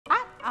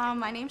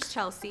My name's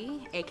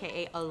Chelsea,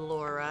 aka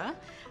Alora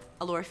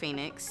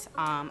Phoenix.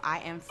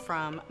 I am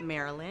from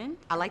Maryland.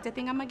 I like to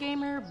think I'm a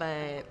gamer,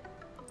 but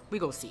we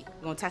gonna see.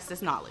 We're gonna test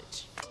this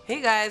knowledge.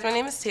 Hey guys, my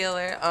name is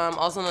Taylor,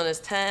 also known as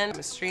 10. I'm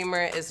a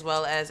streamer as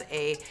well as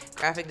a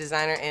graphic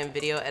designer and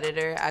video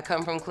editor. I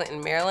come from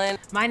Clinton, Maryland.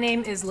 My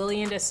name is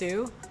Lillian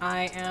Dessou.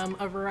 I am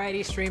a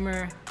variety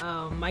streamer.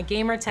 My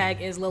gamer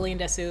tag is Lillian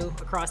Dessou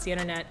across the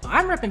internet.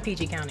 I'm repping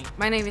PG County.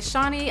 My name is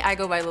Shawnee. I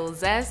go by Lil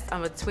Zest.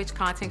 I'm a Twitch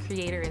content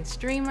creator and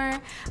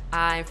streamer.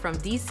 I'm from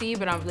DC,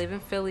 but I live in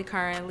Philly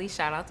currently.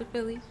 Shout out to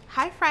Philly.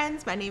 Hi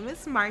friends, my name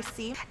is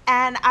Marcy,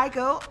 and I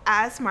go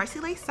as Marcy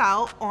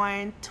Laysal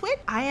on Twitch.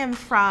 I am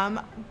from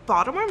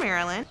Baltimore,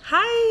 Maryland.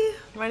 Hi,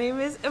 my name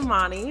is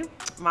Imani.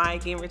 My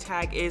gamer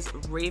tag is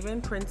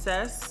Raven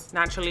Princess,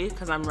 naturally,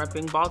 because I'm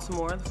repping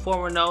Baltimore, the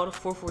 410, the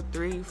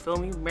 443, you feel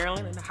me,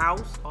 Maryland in the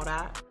house, all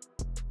that.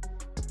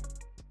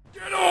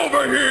 Get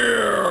over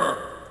here!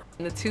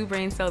 And the two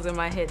brain cells in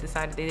my head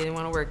decided they didn't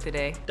want to work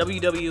today.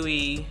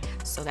 WWE.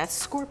 So that's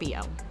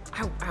Scorpio.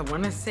 I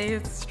want to say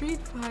it's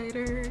Street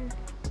Fighter.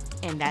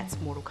 And that's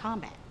Mortal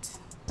Kombat.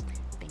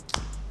 Thank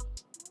you.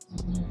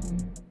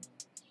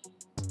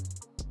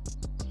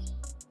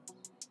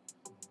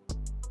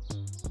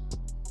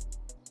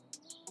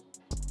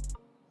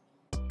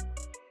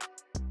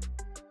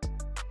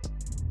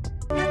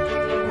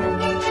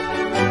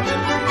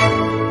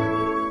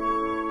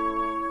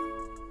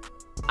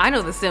 I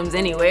know The Sims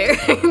anywhere.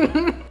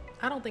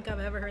 I don't think I've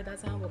ever heard that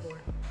sound before.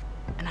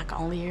 And I can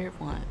only hear it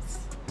once.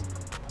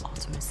 The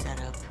ultimate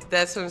setup.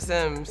 That's from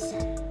Sims.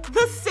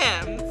 The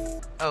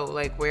Sims. Oh,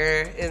 like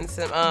where in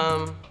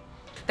Sim?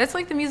 That's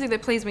like the music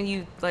that plays when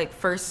you like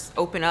first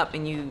open up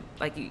and you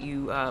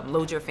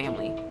load your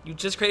family. You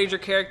just created your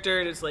character,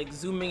 and it's like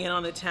zooming in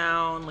on the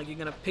town, like you're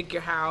gonna pick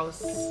your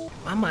house.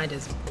 My mind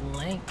is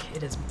blank.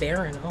 It is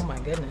barren. Oh my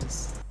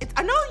goodness.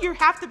 I know you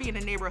have to be in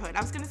a neighborhood.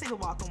 I was gonna say the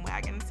Welcome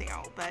Wagon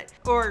sound,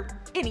 or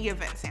any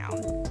event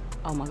sound.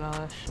 Oh my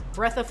gosh.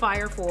 Breath of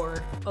Fire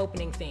 4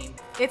 opening theme.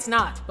 It's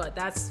not, but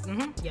that's,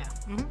 yeah.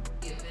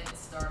 The event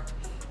start.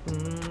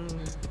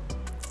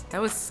 That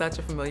was such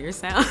a familiar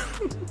sound.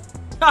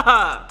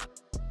 Haha.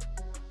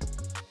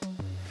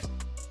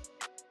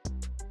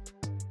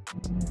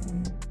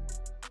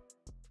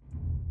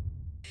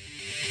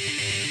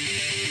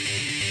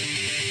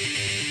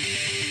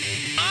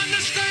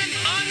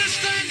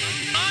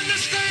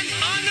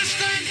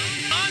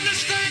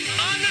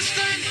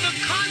 Understand the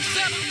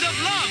concept of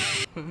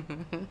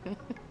love.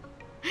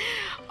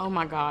 Oh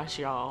my gosh,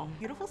 y'all.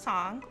 Beautiful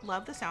song.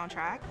 Love the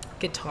soundtrack.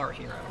 Guitar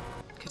Hero.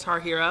 Guitar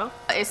Hero.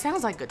 It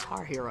sounds like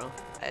Guitar Hero.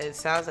 It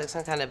sounds like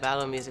some kind of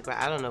battle music, but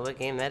I don't know what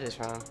game that is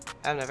from.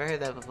 I've never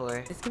heard that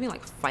before. It's giving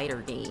like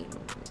fighter game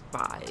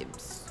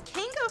vibes.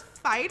 King of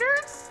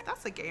Fighters?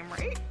 That's a game,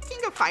 right? King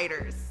of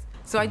Fighters.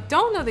 So I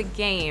don't know the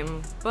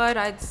game, but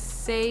I'd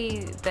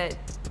say that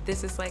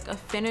this is like a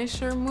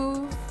finisher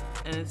move.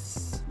 And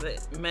it's the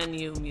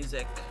menu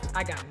music.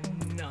 I got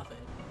nothing.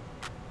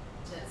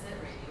 Jet Set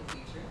Radio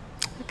feature.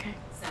 Okay.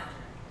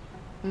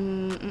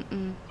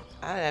 Sound.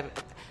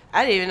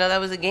 I didn't even know that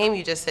was a game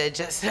you just said.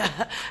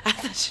 I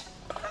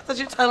thought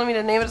you were telling me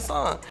the name of the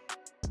song.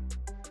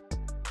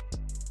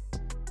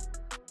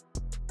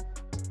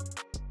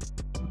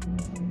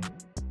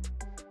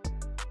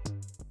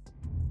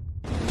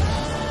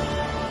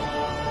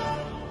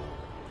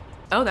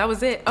 Oh, that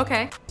was it.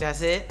 Okay.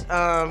 That's it.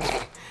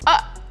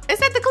 Is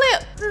that the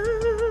clip?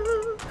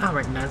 I don't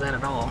recognize that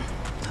at all.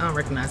 I don't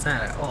recognize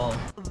that at all.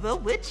 The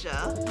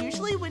Witcher.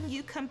 Usually when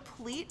you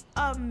complete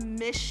a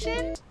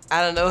mission.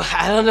 I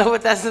don't know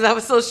what that says. That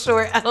was so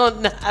short. I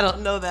don't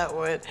know that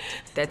one.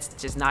 That's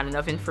just not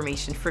enough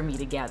information for me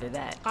to gather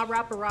that. I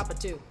Rappa Rappa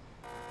too.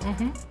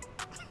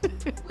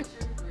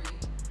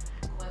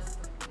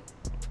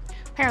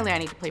 Apparently I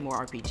need to play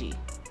more RPG.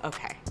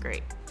 Okay,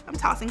 great. I'm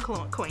tossing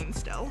coins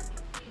still.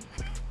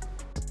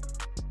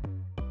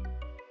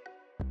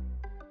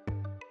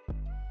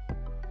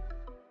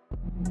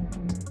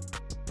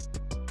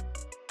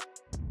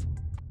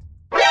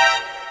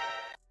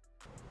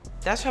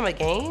 That's from a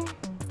game?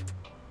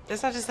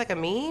 That's not just like a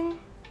meme?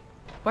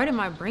 Why did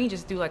my brain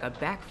just do like a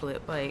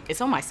backflip? Like,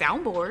 It's on my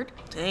soundboard.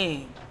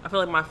 Dang. I feel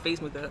like my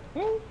face moved that.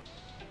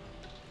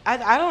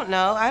 I don't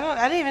know. I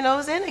didn't even know it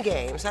was in the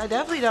game, so I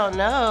definitely don't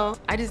know.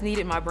 I just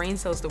needed my brain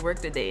cells to work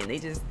today and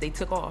they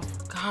took off.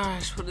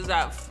 Gosh, what is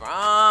that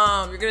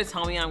from? You're gonna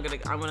tell me I'm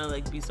gonna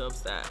like be so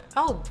upset.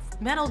 Oh,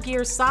 Metal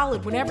Gear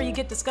Solid, whenever you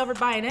get discovered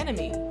by an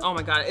enemy. Oh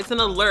my god, it's an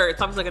alert.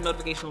 It's obviously like a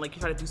notification, like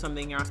you try to do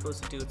something you're not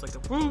supposed to do. It's like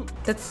a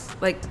That's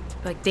like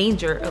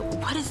danger.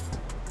 What is?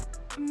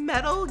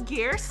 Metal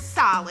Gear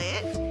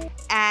Solid,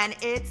 and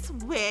it's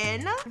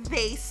when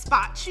they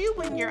spot you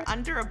when you're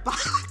under a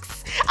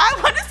box. I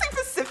want to say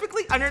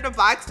specifically under the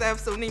box. I have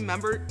so many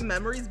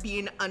memories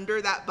being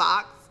under that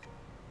box.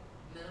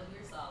 Metal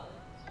Gear Solid.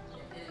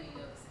 Enemy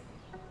noticing.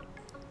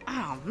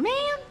 Oh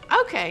man.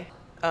 Okay.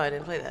 Oh, I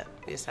didn't play that.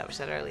 We established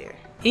that earlier.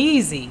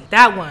 Easy.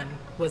 That one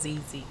was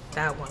easy.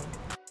 That one.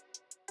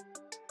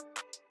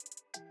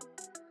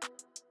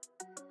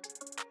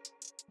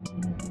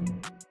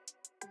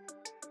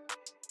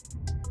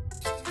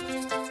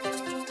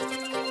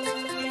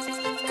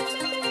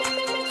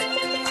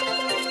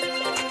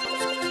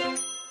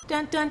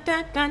 dun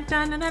dun dun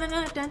dun dun dun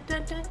dun dun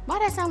dun dun. Why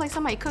that sound like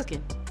somebody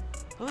cooking?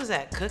 What was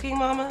that? Cooking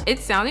Mama?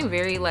 It's sounding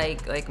very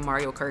like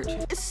Mario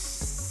Kart.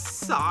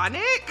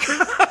 Sonic?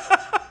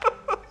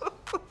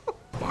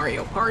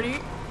 Mario Party.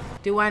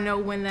 Do I know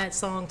when that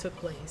song took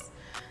place?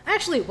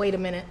 Actually, wait a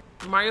minute.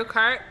 Mario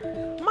Kart?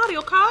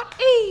 Mario Kart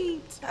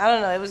 8! I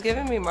don't know. It was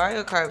giving me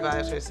Mario Kart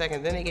vibes for a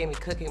second. Then it gave me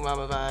Cooking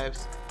Mama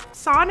vibes.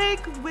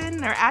 Sonic when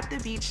they're at the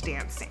beach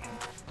dancing.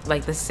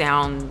 Like the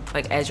sound,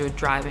 like as you're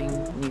driving,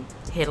 you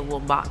hit a little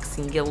box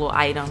and you get a little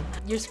item.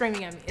 You're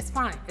screaming at me. It's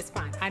fine. It's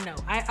fine. I know.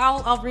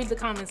 I'll read the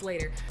comments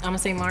later. I'm gonna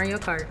say Mario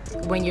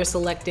Kart when you're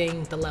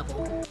selecting the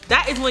level.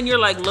 That is when you're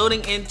like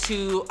loading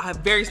into a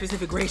very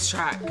specific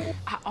racetrack.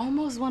 I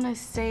almost want to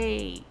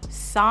say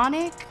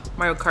Sonic.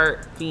 Mario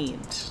Kart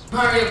Fiend.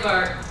 Mario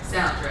Kart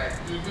soundtrack.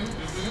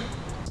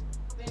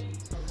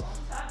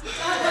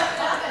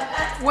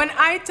 When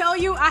I tell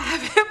you I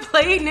haven't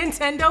played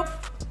Nintendo,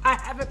 I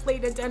haven't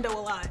played Nintendo a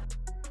lot.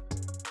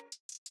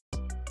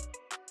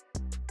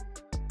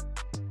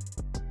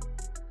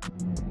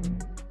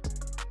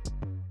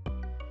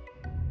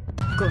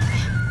 Go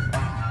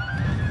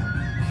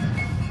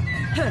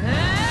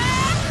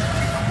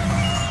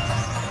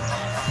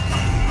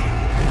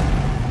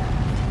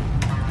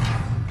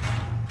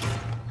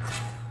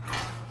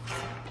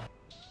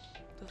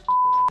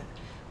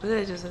What did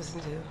I just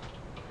listen to?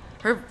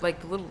 Her like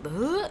the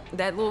little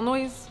that little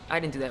noise. I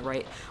didn't do that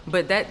right,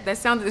 but that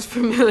sounded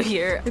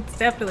familiar. It's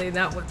definitely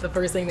not what the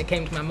first thing that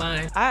came to my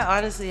mind. I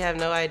honestly have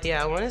no idea.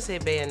 I want to say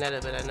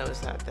Bayonetta, but I know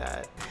it's not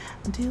that.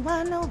 Do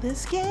I know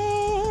this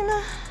game?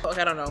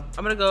 Okay, I don't know.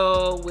 I'm gonna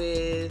go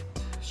with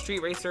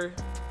Street Racer.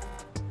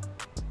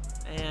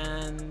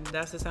 And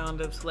that's the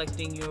sound of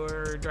selecting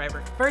your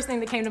driver. First thing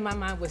that came to my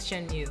mind was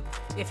Shenmue.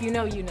 If you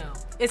know, you know.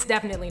 It's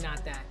definitely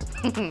not that.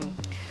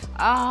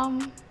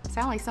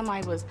 Sound like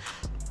somebody was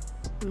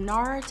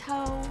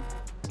Naruto.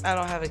 I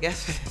don't have a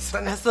guess for this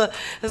one. That's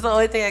the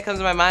only thing that comes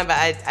to my mind, but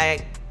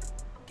I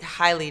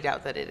highly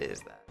doubt that it is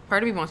that.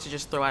 Part of me wants to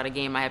just throw out a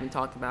game I haven't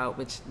talked about,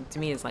 which to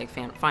me is like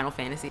Final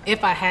Fantasy.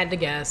 If I had to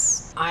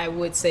guess, I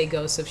would say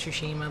Ghost of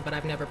Tsushima, but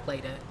I've never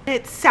played it.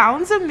 It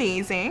sounds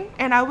amazing,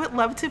 and I would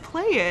love to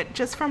play it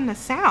just from the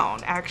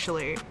sound,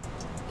 actually.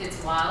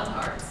 It's Wild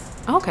Hearts.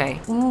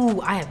 Okay.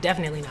 Ooh, I have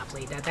definitely not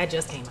played that. That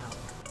just came out.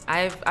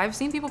 I've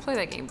seen people play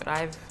that game, but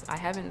I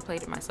haven't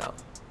played it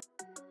myself.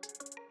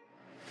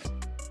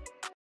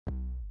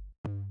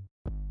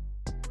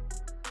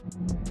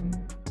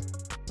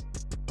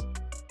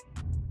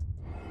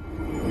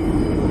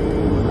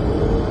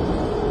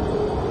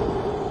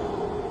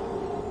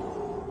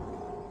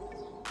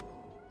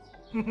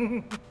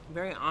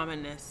 Very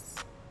ominous.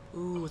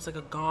 Ooh, it's like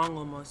a gong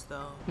almost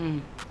though.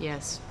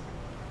 Yes.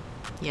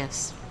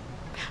 Yes.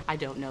 I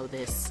don't know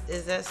this.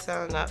 Is that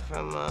sound not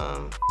from,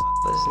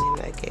 what's the name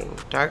of that game?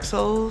 Dark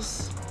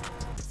Souls?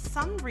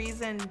 Some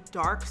reason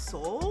Dark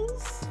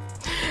Souls?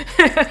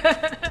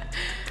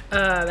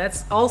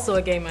 That's also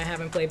a game I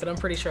haven't played, but I'm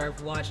pretty sure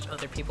I've watched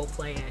other people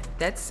play it.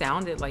 That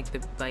sounded like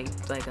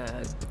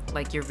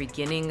like you're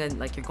beginning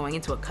like you're going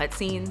into a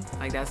cutscene.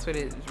 Like that's what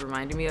it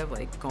reminded me of,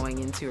 like going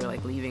into or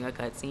like leaving a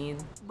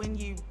cutscene. When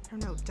you, I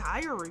don't know,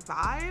 die or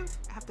revive?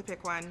 I have to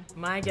pick one.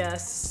 My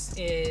guess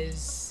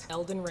is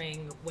Elden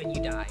Ring when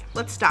you die.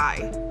 Let's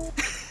die.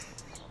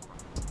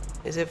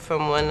 Is it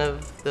from one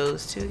of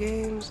those two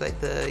games? Like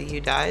the You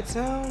Died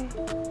sound?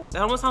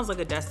 That almost sounds like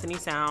a Destiny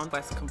sound, but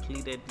it's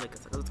completed. Like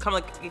it's kind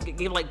of like it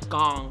gave like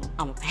gong.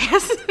 I'm gonna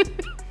pass.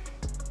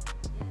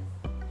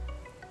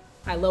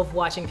 I love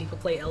watching people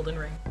play Elden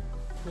Ring.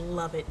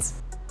 Love it.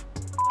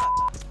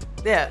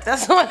 Yeah,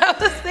 that's the one I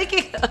was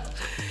thinking of.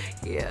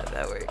 Yeah,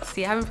 that works.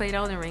 See, I haven't played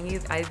Elden Ring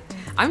either.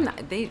 I'm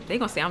not. They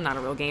gonna say I'm not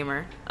a real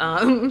gamer.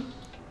 I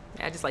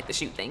just like to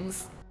shoot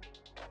things.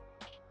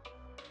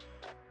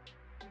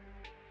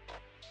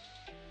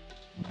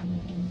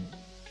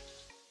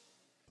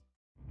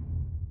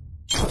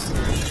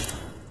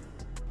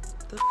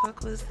 The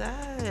fuck was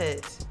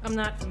that? I'm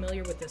not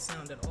familiar with this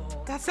sound at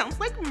all. That sounds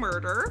like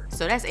murder.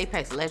 So that's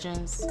Apex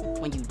Legends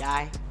when you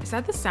die. Is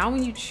that the sound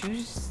when you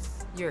choose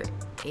your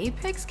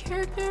Apex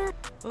character?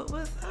 What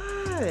was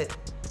that?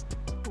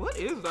 What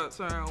is that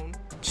sound?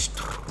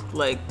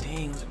 Like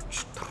things,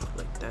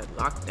 like that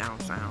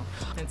lockdown sound.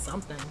 And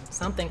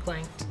something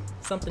clanked.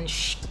 Something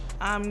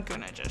I'm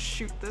gonna just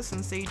shoot this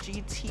and say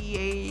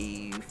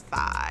GTA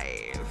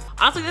 5.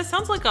 Honestly, that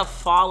sounds like a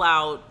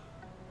Fallout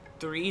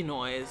 3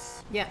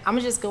 noise. Yeah, I'm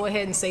gonna just go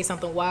ahead and say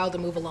something wild to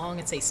move along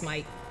and say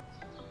Smite.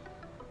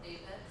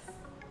 Apex?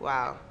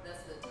 Wow.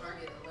 That's the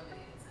target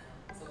eliminated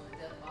sound. So when the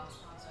death box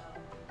pops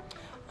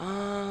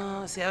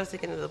out. See, I was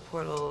thinking of the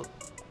Portal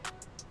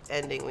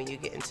ending when you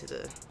get into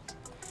the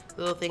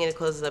little thing and it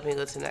closes up and you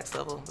go to the next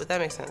level. But that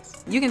makes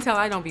sense. You can tell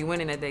I don't be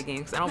winning at that game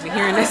because I don't be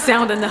hearing this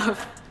sound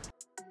enough.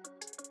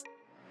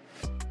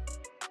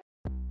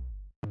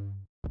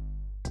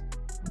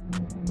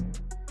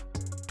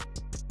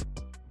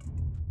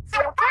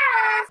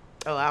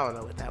 Oh, I don't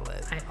know what that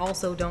was. I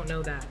also don't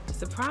know that.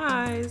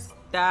 Surprise!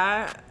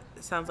 That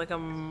It sounds like a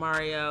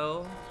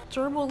Mario.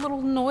 Gerbil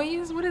little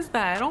noise? What is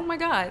that? Oh my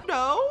god.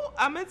 No,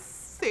 I'm gonna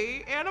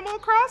say Animal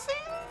Crossing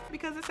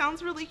because it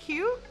sounds really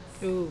cute.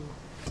 Ooh.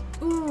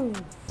 Ooh.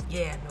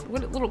 Yeah, no.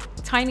 What little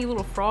tiny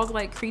little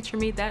frog-like creature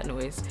made that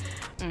noise?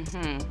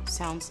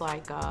 Sounds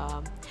like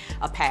a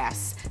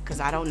pass, because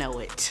I don't know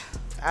it.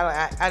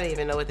 I didn't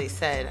even know what they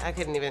said. I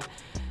couldn't even,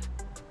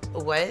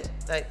 what?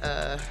 Like,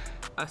 A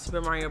Super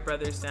Mario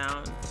Brothers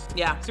sound.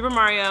 Yeah, Super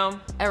Mario.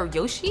 Or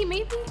Yoshi,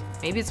 maybe?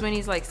 Maybe it's when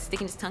he's like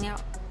sticking his tongue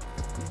out,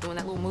 doing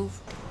that little move.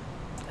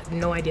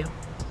 No idea.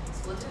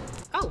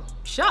 Oh,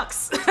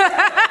 shucks.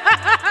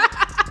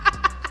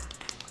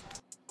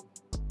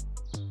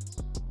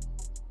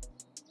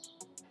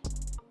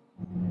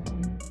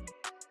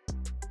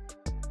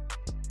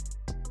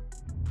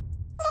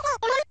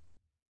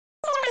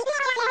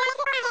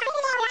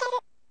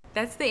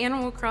 That's the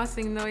Animal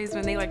Crossing noise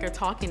when they like are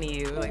talking to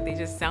you. Like they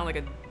just sound like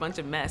a bunch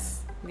of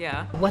mess.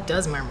 Yeah. What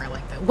does murmur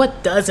like that?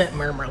 What doesn't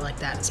murmur like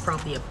that is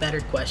probably a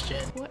better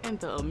question. What in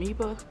the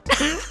amoeba?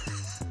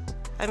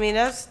 I mean,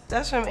 that's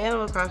from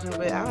Animal Crossing,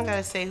 but I don't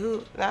gotta say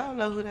who. I don't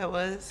know who that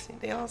was.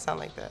 They all sound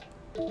like that.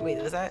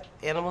 Wait, was that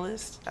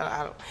Animalist?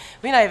 I don't.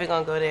 We're not even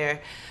gonna go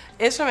there.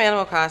 It's from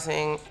Animal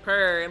Crossing.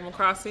 Per Animal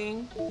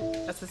Crossing.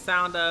 That's the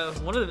sound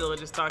of one of the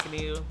villagers talking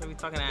to you. What are we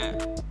talking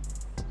at?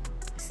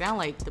 Sound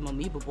like the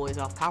amoeba boys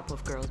off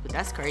Powerpuff Girls, but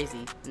that's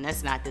crazy, and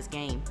that's not this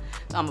game.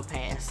 So I'm gonna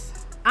pass.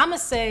 I'ma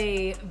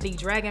say the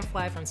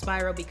dragonfly from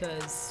Spyro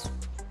because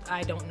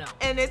I don't know.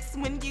 And it's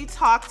when you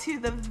talk to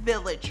the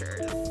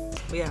villagers.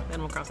 Yeah,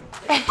 Animal Crossing.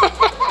 That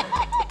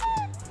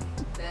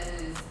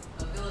is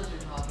a villager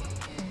talking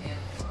in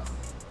Animal Crossing.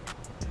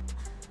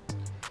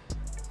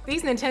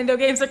 These Nintendo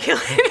games are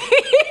killing me.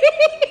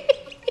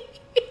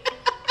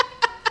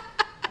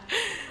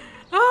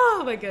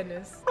 Oh my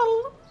goodness.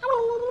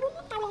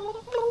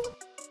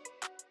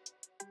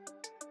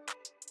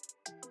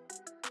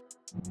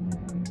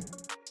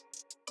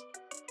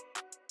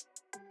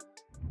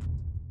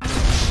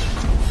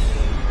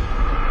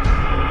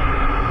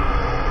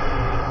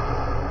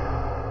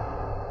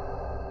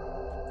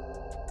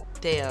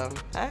 Damn,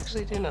 I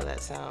actually do know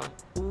that sound.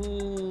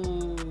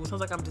 Ooh,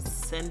 sounds like I'm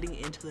descending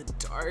into the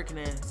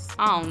darkness.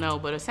 I don't know,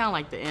 but it sounds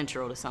like the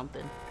intro to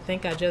something. I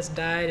think I just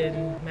died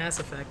in Mass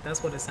Effect.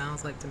 That's what it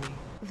sounds like to me.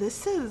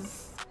 This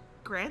is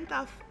Grand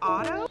Theft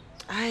Auto?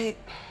 I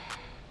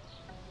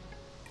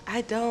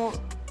don't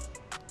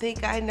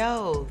think I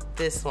know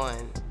this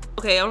one.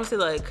 Okay, I want to say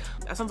like,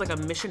 that sounds like a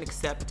mission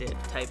accepted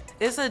type.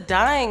 It's a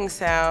dying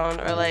sound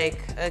or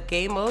like a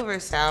game over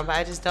sound, but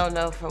I just don't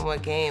know from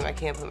what game. I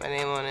can't put my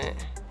name on it.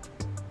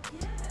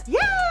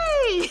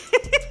 Yay!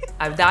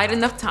 I've died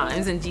enough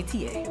times in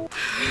GTA.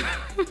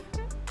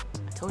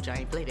 I told you I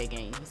ain't play that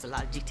game. There's a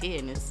lot of GTA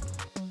in this.